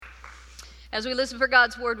As we listen for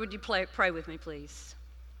God's word, would you pray with me, please?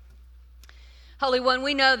 Holy One,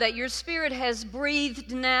 we know that your Spirit has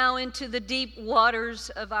breathed now into the deep waters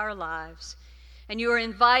of our lives, and you are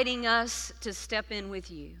inviting us to step in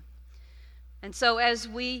with you. And so as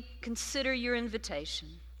we consider your invitation,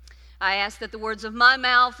 I ask that the words of my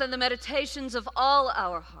mouth and the meditations of all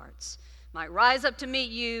our hearts might rise up to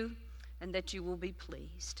meet you, and that you will be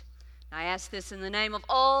pleased. I ask this in the name of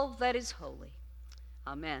all that is holy.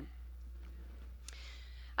 Amen.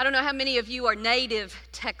 I don't know how many of you are native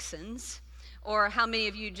Texans, or how many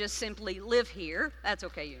of you just simply live here. That's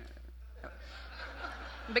okay.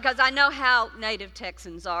 Because I know how native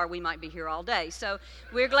Texans are. We might be here all day. So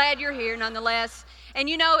we're glad you're here nonetheless. And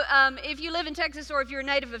you know, if you live in Texas or if you're a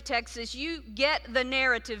native of Texas, you get the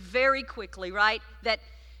narrative very quickly, right? That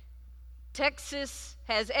Texas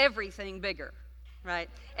has everything bigger, right?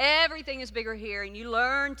 Everything is bigger here. And you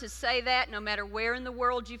learn to say that no matter where in the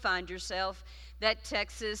world you find yourself, that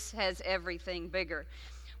Texas has everything bigger.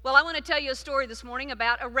 Well, I want to tell you a story this morning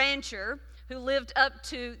about a rancher who lived up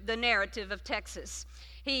to the narrative of Texas.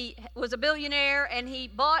 He was a billionaire, and he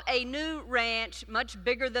bought a new ranch, much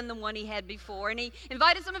bigger than the one he had before, and he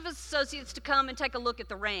invited some of his associates to come and take a look at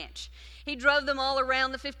the ranch. He drove them all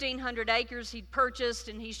around the 1,500 acres he'd purchased,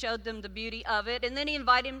 and he showed them the beauty of it, and then he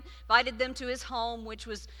invited them to his home, which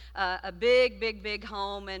was a big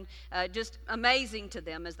home, and just amazing to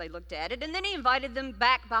them as they looked at it. And then he invited them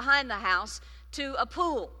back behind the house to a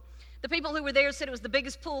pool. The people who were there said it was the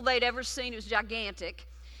biggest pool they'd ever seen. It was gigantic.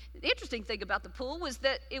 The interesting thing about the pool was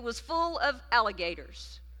that it was full of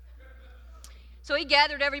alligators. So he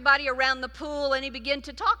gathered everybody around the pool and he began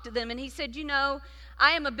to talk to them. And he said, you know,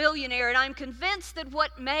 I am a billionaire, and I'm convinced that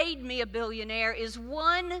what made me a billionaire is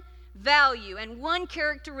one value and one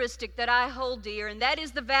characteristic that I hold dear, and that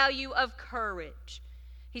is the value of courage.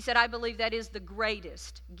 He said, I believe that is the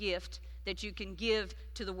greatest gift that you can give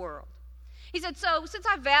to the world. He said, so since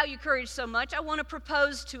I value courage so much, I want to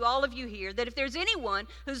propose to all of you here that if there's anyone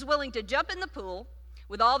who's willing to jump in the pool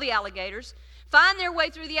with all the alligators, find their way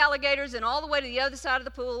through the alligators and all the way to the other side of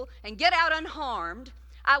the pool and get out unharmed,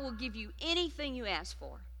 I will give you anything you ask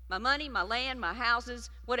for. My money, my land, my houses,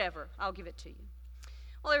 whatever, I'll give it to you.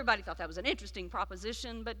 Well, everybody thought that was an interesting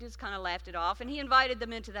proposition, but just kind of laughed it off, and he invited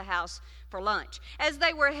them into the house for lunch. As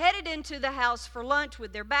they were headed into the house for lunch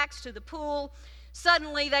with their backs to the pool,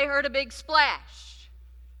 suddenly they heard a big splash.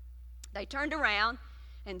 They turned around,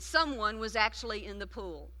 and someone was actually in the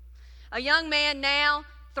pool. A young man now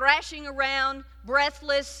thrashing around,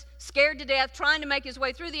 breathless, scared to death, trying to make his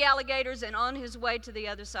way through the alligators and on his way to the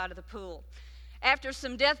other side of the pool. After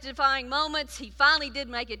some death-defying moments, he finally did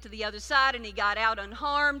make it to the other side, and he got out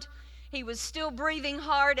unharmed. He was still breathing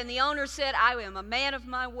hard, and the owner said, I am a man of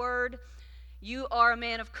my word. You are a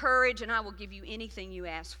man of courage, and I will give you anything you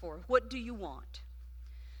ask for. What do you want?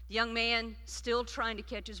 The young man, still trying to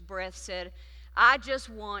catch his breath, said, I just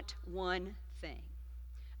want one thing.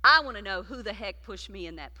 I want to know who the heck pushed me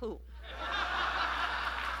in that pool.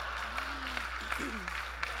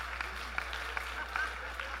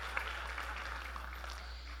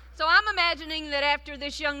 So I'm imagining that after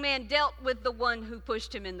this young man dealt with the one who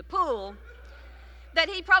pushed him in the pool, that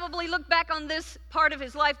he probably looked back on this part of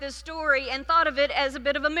his life, this story, and thought of it as a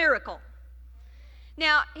bit of a miracle.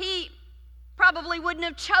 Now, he probably wouldn't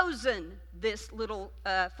have chosen this little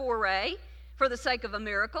foray for the sake of a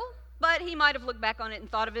miracle, but he might have looked back on it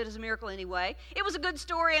and thought of it as a miracle anyway. It was a good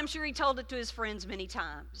story. I'm sure he told it to his friends many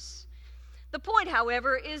times. The point,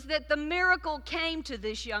 however, is that the miracle came to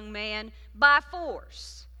this young man by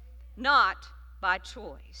force, not by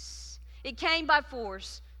choice. It came by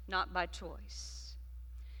force, not by choice.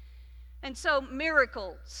 And so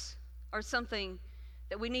miracles are something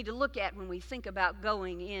that we need to look at when we think about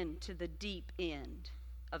going into the deep end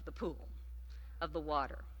of the pool, of the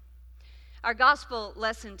water. Our gospel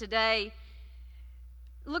lesson today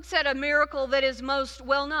looks at a miracle that is most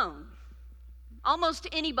well known. Almost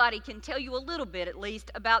anybody can tell you a little bit, at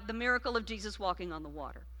least, about the miracle of Jesus walking on the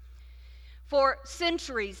water. For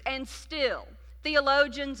centuries and still,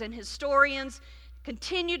 theologians and historians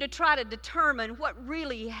continue to try to determine what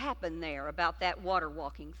really happened there about that water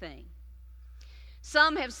walking thing.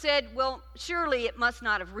 Some have said, well, surely it must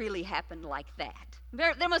not have really happened like that.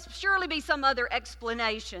 There must surely be some other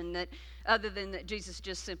explanation that, other than that Jesus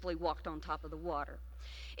just simply walked on top of the water.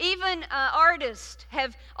 Even artists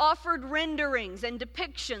have offered renderings and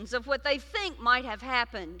depictions of what they think might have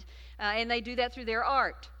happened, and they do that through their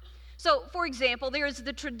art. So, for example, there is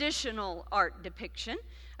the traditional art depiction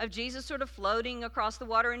of Jesus sort of floating across the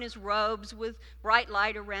water in his robes with bright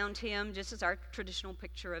light around him, just as our traditional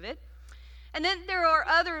picture of it. And then there are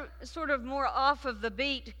other sort of more off of the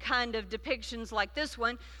beat kind of depictions like this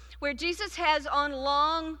one, where Jesus has on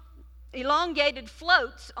long, elongated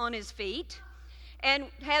floats on his feet and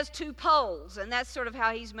has two poles, and that's sort of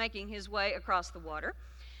how he's making his way across the water.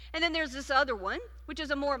 And then there's this other one, which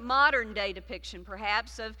is a more modern day depiction,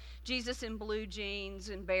 perhaps, of Jesus in blue jeans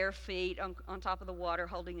and bare feet on top of the water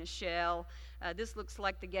holding a shell. This looks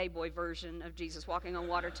like the gay boy version of Jesus walking on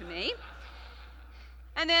water to me.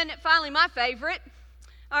 And then finally, my favorite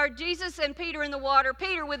are Jesus and Peter in the water,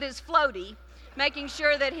 Peter with his floaty, making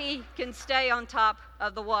sure that he can stay on top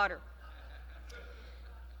of the water.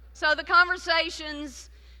 So the conversations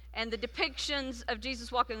and the depictions of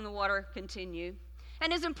Jesus walking on the water continue.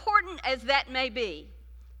 And as important as that may be,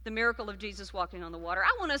 the miracle of Jesus walking on the water,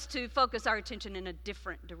 I want us to focus our attention in a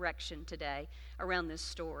different direction today around this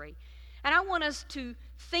story. And I want us to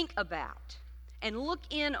think about and look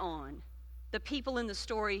in on the people in the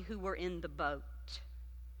story who were in the boat.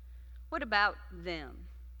 What about them?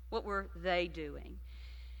 What were they doing?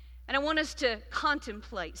 And I want us to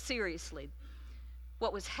contemplate seriously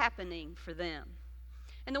what was happening for them.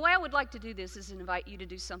 And the way I would like to do this is invite you to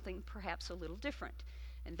do something perhaps a little different.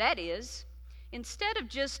 And that is, instead of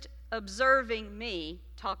just observing me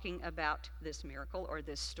talking about this miracle or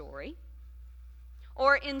this story,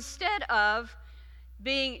 or instead of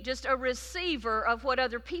being just a receiver of what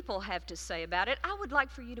other people have to say about it, I would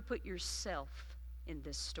like for you to put yourself in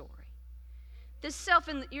this story.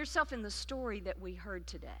 Yourself in the story that we heard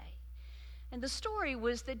today. And the story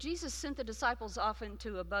was that Jesus sent the disciples off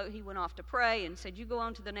into a boat. He went off to pray and said, "You go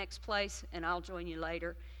on to the next place and I'll join you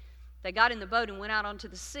later." They got in the boat and went out onto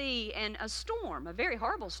the sea, and a storm, a very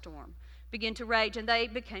horrible storm, began to rage, and they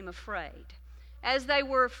became afraid. As they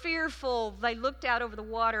were fearful, they looked out over the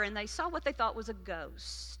water and they saw what they thought was a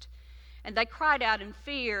ghost. And they cried out in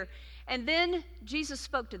fear. And then Jesus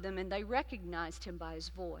spoke to them and they recognized him by his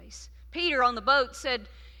voice. Peter on the boat said,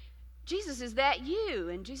 "Jesus, is that you?"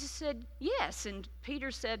 And Jesus said, "Yes." And Peter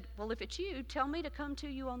said, "Well, if it's you, tell me to come to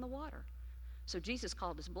you on the water." So Jesus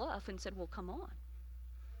called his bluff and said, "Well, come on."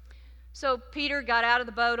 So Peter got out of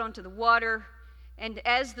the boat onto the water, and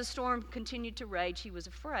as the storm continued to rage, he was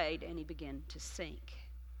afraid and he began to sink.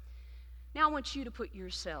 Now I want you to put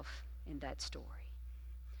yourself in that story.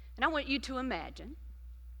 And I want you to imagine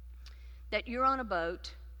that you're on a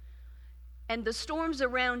boat and the storms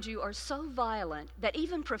around you are so violent that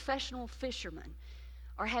even professional fishermen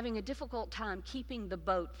are having a difficult time keeping the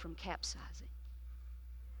boat from capsizing.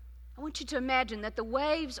 I want you to imagine that the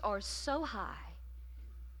waves are so high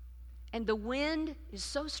and the wind is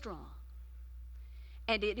so strong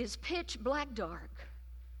and it is pitch black dark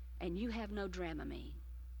and you have no Dramamine.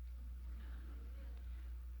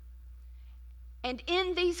 And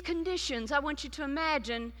in these conditions, I want you to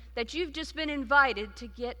imagine that you've just been invited to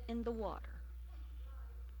get in the water.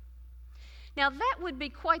 Now, that would be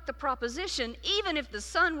quite the proposition, even if the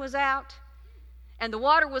sun was out and the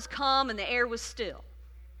water was calm and the air was still.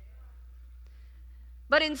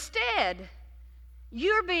 But instead,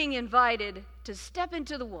 you're being invited to step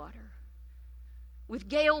into the water with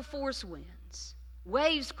gale force winds,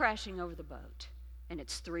 waves crashing over the boat, and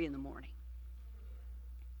it's 3 a.m.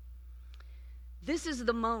 This is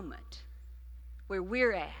the moment where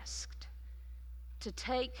we're asked to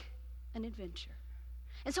take an adventure.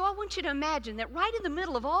 And so I want you to imagine that right in the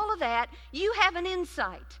middle of all of that, you have an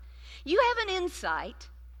insight. You have an insight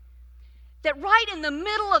that right in the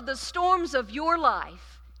middle of the storms of your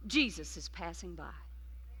life, Jesus is passing by.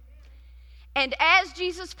 And as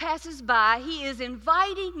Jesus passes by, he is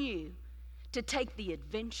inviting you to take the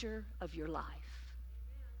adventure of your life.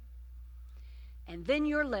 And then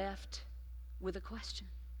you're left with a question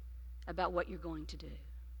about what you're going to do.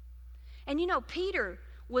 And you know, Peter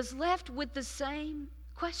was left with the same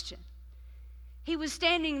question. He was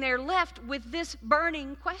standing there left with this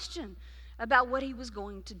burning question about what he was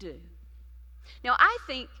going to do. Now, I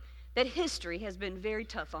think that history has been very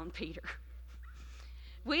tough on Peter.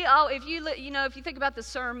 If you think about the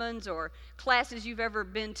sermons or classes you've ever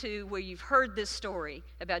been to where you've heard this story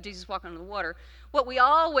about Jesus walking on the water, what we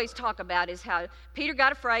always talk about is how Peter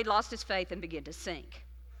got afraid, lost his faith, and began to sink.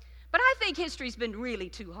 But I think history's been really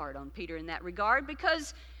too hard on Peter in that regard,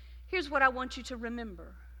 because here's what I want you to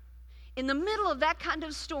remember. In the middle of that kind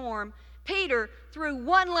of storm, Peter threw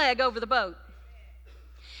one leg over the boat.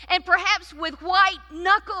 And perhaps with white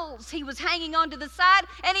knuckles, he was hanging onto the side,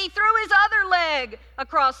 and he threw his other leg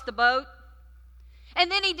across the boat. And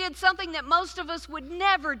then he did something that most of us would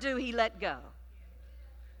never do. He let go.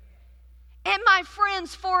 And my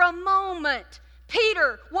friends, for a moment,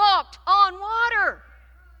 Peter walked on water.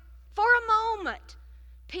 For a moment,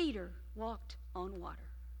 Peter walked on water.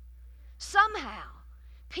 Somehow,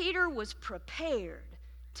 Peter was prepared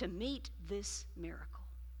to meet this miracle.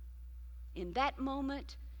 In that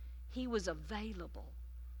moment, he was available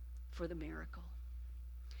for the miracle.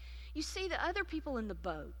 You see, the other people in the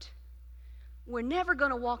boat were never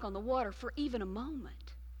going to walk on the water for even a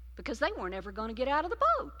moment because they weren't ever going to get out of the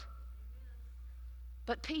boat.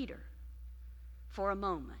 But Peter, for a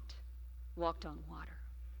moment, walked on water.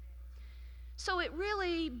 So it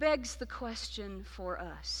really begs the question for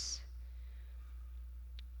us.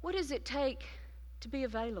 What does it take to be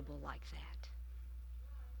available like that?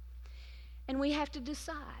 And we have to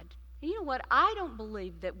decide. You know what? I don't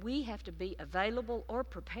believe that we have to be available or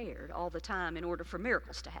prepared all the time in order for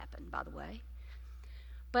miracles to happen, by the way.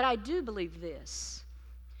 But I do believe this.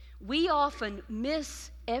 We often miss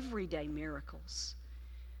everyday miracles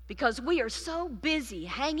because we are so busy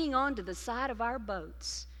hanging on to the side of our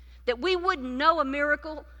boats that we wouldn't know a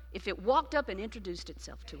miracle if it walked up and introduced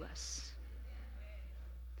itself to us.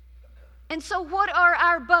 And so what are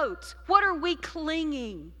our boats? What are we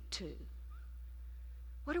clinging to?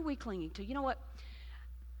 What are we clinging to? You know what?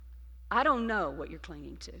 I don't know what you're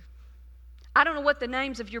clinging to. I don't know what the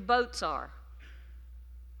names of your boats are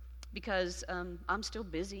because I'm still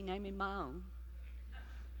busy naming my own.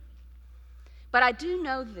 But I do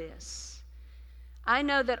know this. I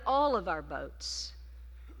know that all of our boats,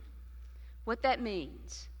 what that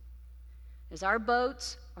means is our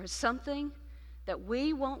boats are something that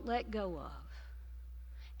we won't let go of.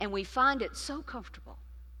 And we find it so comfortable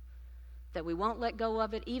that we won't let go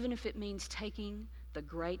of it, even if it means taking the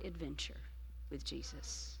great adventure with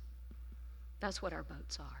Jesus. That's what our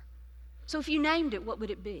boats are. So if you named it, what would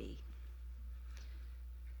it be?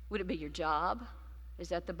 Would it be your job? Is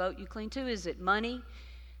that the boat you cling to? Is it money?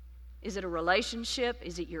 Is it a relationship?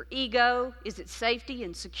 Is it your ego? Is it safety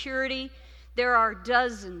and security? There are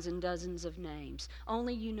dozens and dozens of names.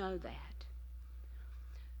 Only you know that.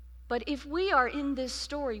 But if we are in this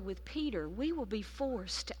story with Peter, we will be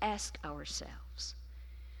forced to ask ourselves,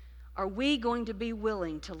 are we going to be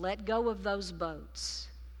willing to let go of those boats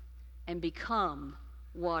and become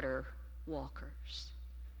water walkers?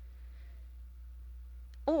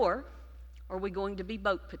 Or are we going to be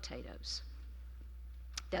boat potatoes?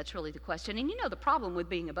 That's really the question. And you know the problem with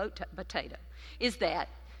being a boat potato is that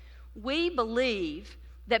we believe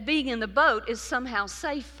that being in the boat is somehow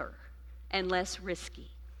safer and less risky,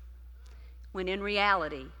 when in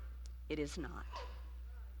reality, it is not.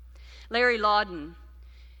 Larry Lawden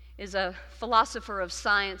is a philosopher of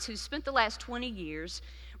science who spent the last 20 years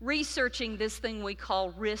researching this thing we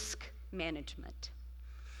call risk management.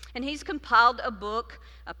 And he's compiled a book,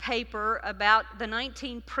 a paper, about the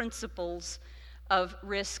 19 principles of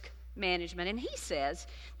risk management. And he says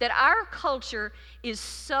that our culture is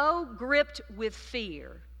so gripped with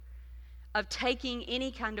fear of taking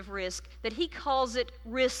any kind of risk that he calls it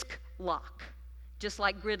risk lock, just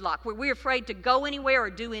like gridlock, where we're afraid to go anywhere or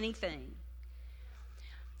do anything.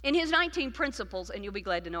 In his 19 principles, and you'll be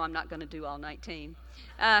glad to know I'm not going to do all 19,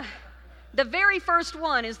 the very first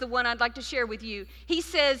one is the one I'd like to share with you. He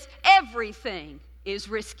says everything is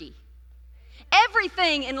risky.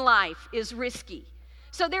 Everything in life is risky.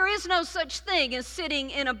 So there is no such thing as sitting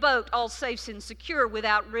in a boat all safe and secure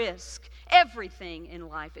without risk. Everything in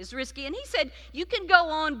life is risky. And he said you can go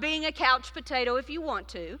on being a couch potato if you want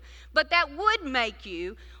to, but that would make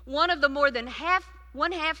you one of the more than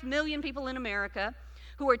 500,000 people in America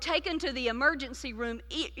who are taken to the emergency room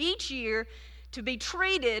each year to be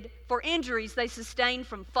treated for injuries they sustained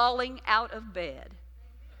from falling out of bed.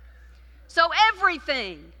 So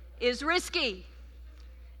everything is risky.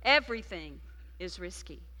 Everything is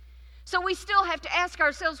risky. So we still have to ask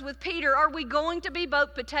ourselves with Peter, are we going to be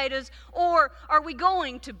boat potatoes or are we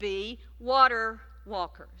going to be water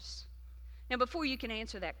walkers? Now, before you can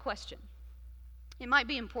answer that question, it might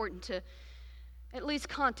be important to at least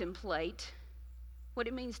contemplate what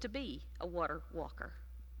it means to be a water walker.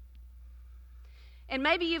 And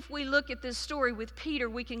maybe if we look at this story with Peter,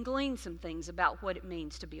 we can glean some things about what it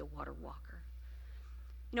means to be a water walker.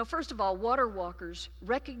 You know, first of all, water walkers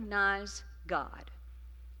recognize God.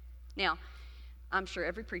 Now, I'm sure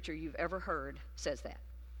every preacher you've ever heard says that,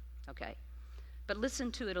 okay? But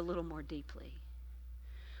listen to it a little more deeply.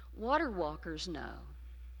 Water walkers know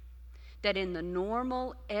that in the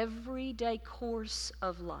normal, everyday course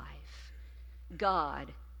of life,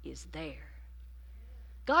 God is there.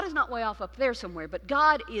 God is not way off up there somewhere, but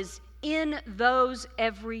God is in those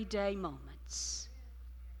everyday moments.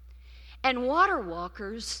 And water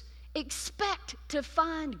walkers expect to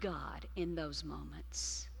find God in those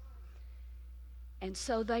moments. And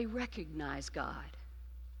so they recognize God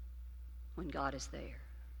when God is there.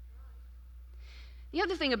 The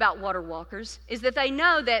other thing about water walkers is that they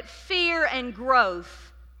know that fear and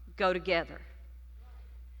growth go together.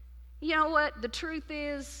 You know what? The truth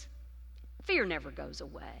is, fear never goes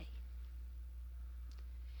away.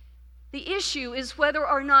 The issue is whether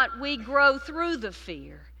or not we grow through the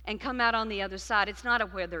fear and come out on the other side. It's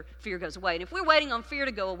not whether fear goes away. And if we're waiting on fear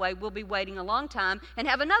to go away, we'll be waiting a long time and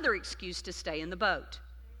have another excuse to stay in the boat.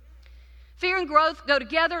 Fear and growth go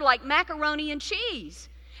together like macaroni and cheese.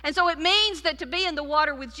 And so it means that to be in the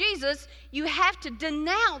water with Jesus, you have to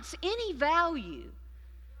denounce any value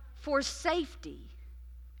for safety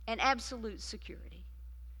and absolute security.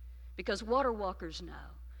 Because water walkers know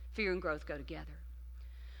fear and growth go together.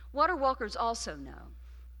 Water walkers also know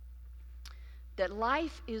that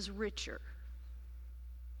life is richer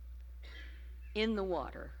in the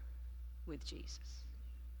water with Jesus.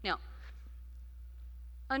 Now,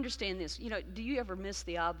 understand this. Do you ever miss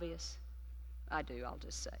the obvious? I do, I'll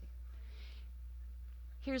just say.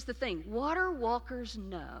 Here's the thing. Water walkers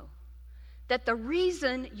know that the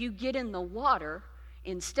reason you get in the water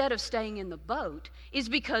instead of staying in the boat is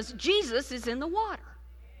because Jesus is in the water.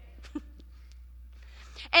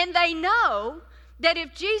 And they know that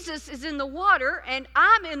if Jesus is in the water and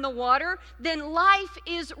I'm in the water, then life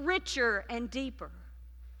is richer and deeper.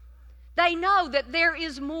 They know that there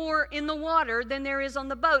is more in the water than there is on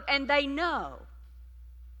the boat. And they know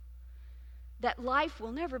that life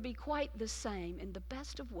will never be quite the same in the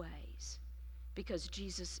best of ways because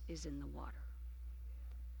Jesus is in the water.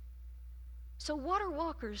 So water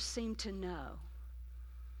walkers seem to know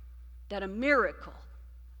that a miracle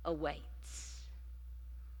awaits.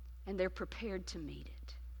 And they're prepared to meet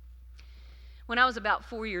it. When I was about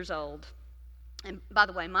 4 years old, and by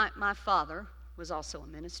the way, my father was also a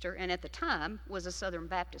minister, and at the time was a Southern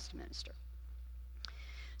Baptist minister.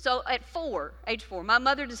 So at age 4, my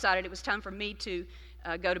mother decided it was time for me to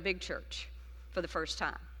go to big church for the first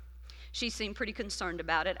time. She seemed pretty concerned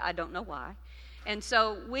about it. I don't know why. And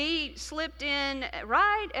so we slipped in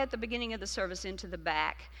right at the beginning of the service into the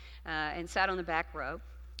back and sat on the back row.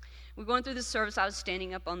 We were going through the service. I was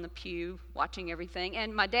standing up on the pew watching everything,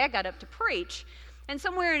 and my dad got up to preach, and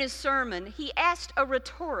somewhere in his sermon, he asked a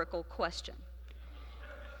rhetorical question.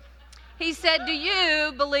 He said, "Do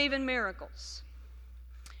you believe in miracles?"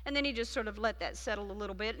 And then he just sort of let that settle a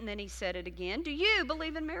little bit, and then he said it again. "Do you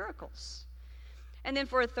believe in miracles?" And then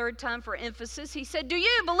for a third time, for emphasis, he said, "Do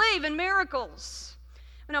you believe in miracles?"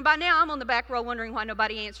 By now, I'm on the back row wondering why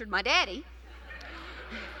nobody answered my daddy.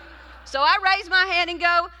 So I raise my hand and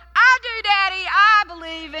go, "I do, Daddy. I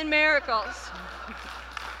believe in miracles."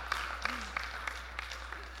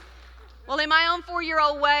 Well, in my own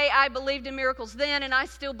 4-year-old way, I believed in miracles then, and I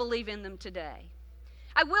still believe in them today.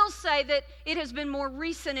 I will say that it has been more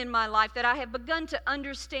recent in my life that I have begun to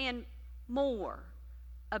understand more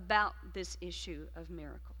about this issue of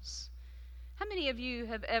miracles. How many of you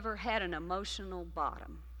have ever had an emotional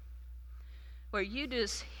bottom where you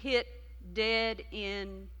just hit dead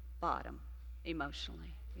in bottom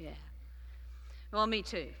emotionally? Yeah. Well, me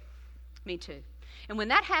too. And when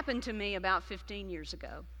that happened to me about 15 years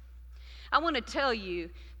ago, I want to tell you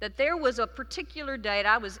that there was a particular day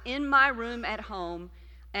I was in my room at home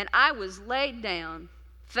and I was laid down,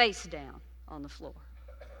 face down on the floor.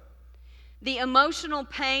 The emotional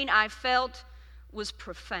pain I felt was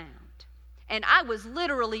profound. And I was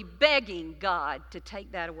literally begging God to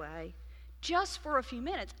take that away just for a few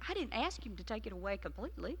minutes. I didn't ask him to take it away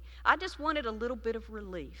completely. I just wanted a little bit of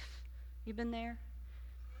relief. You been there?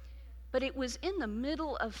 But it was in the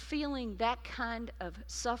middle of feeling that kind of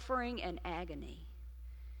suffering and agony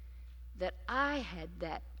that I had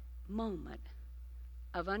that moment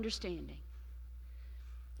of understanding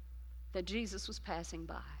that Jesus was passing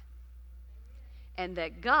by and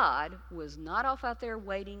that God was not off out there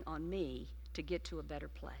waiting on me to get to a better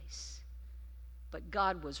place. But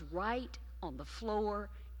God was right on the floor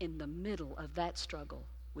in the middle of that struggle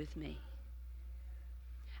with me.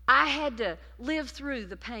 I had to live through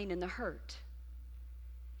the pain and the hurt.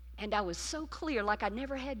 And I was so clear, like I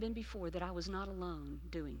never had been before, that I was not alone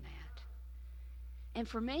doing that. And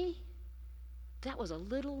for me, that was a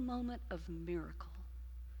little moment of miracle.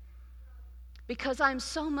 Because I'm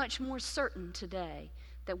so much more certain today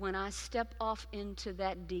that when I step off into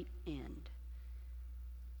that deep end,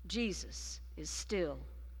 Jesus is still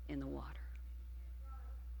in the water.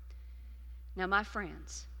 Now, my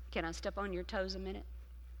friends, can I step on your toes a minute?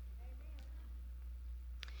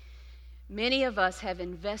 Many of us have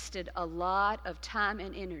invested a lot of time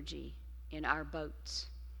and energy in our boats.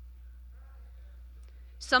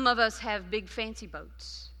 Some of us have big fancy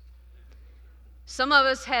boats. Some of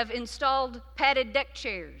us have installed padded deck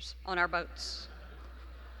chairs on our boats.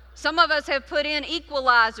 Some of us have put in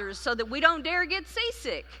equalizers so that we don't dare get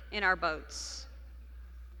seasick in our boats.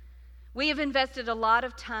 We have invested a lot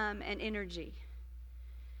of time and energy.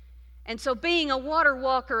 And so being a water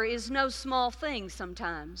walker is no small thing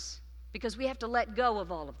sometimes, because we have to let go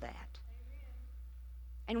of all of that.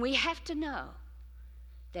 And we have to know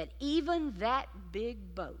that even that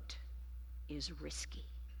big boat is risky.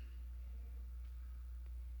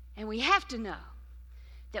 And we have to know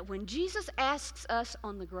that when Jesus asks us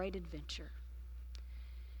on the great adventure,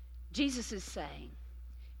 Jesus is saying,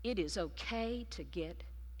 it is okay to get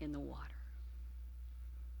in the water.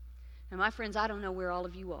 And my friends, I don't know where all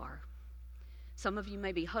of you are. Some of you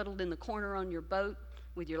may be huddled in the corner on your boat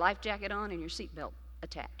with your life jacket on and your seatbelt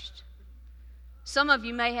attached. Some of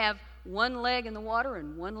you may have one leg in the water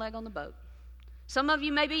and one leg on the boat. Some of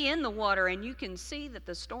you may be in the water and you can see that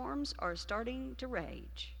the storms are starting to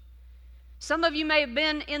rage. Some of you may have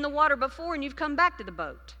been in the water before and you've come back to the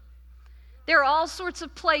boat. There are all sorts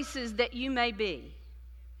of places that you may be.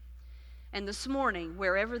 And this morning,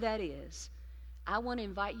 wherever that is, I want to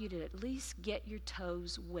invite you to at least get your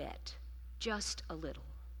toes wet just a little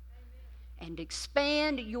and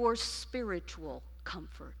expand your spiritual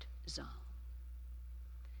comfort zone.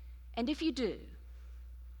 And if you do,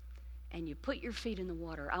 and you put your feet in the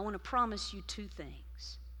water, I want to promise you two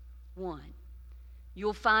things. One,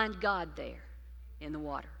 you'll find God there in the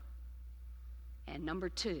water. And number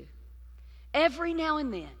two, every now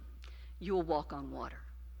and then, you'll walk on water.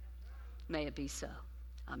 May it be so.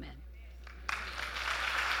 Amen.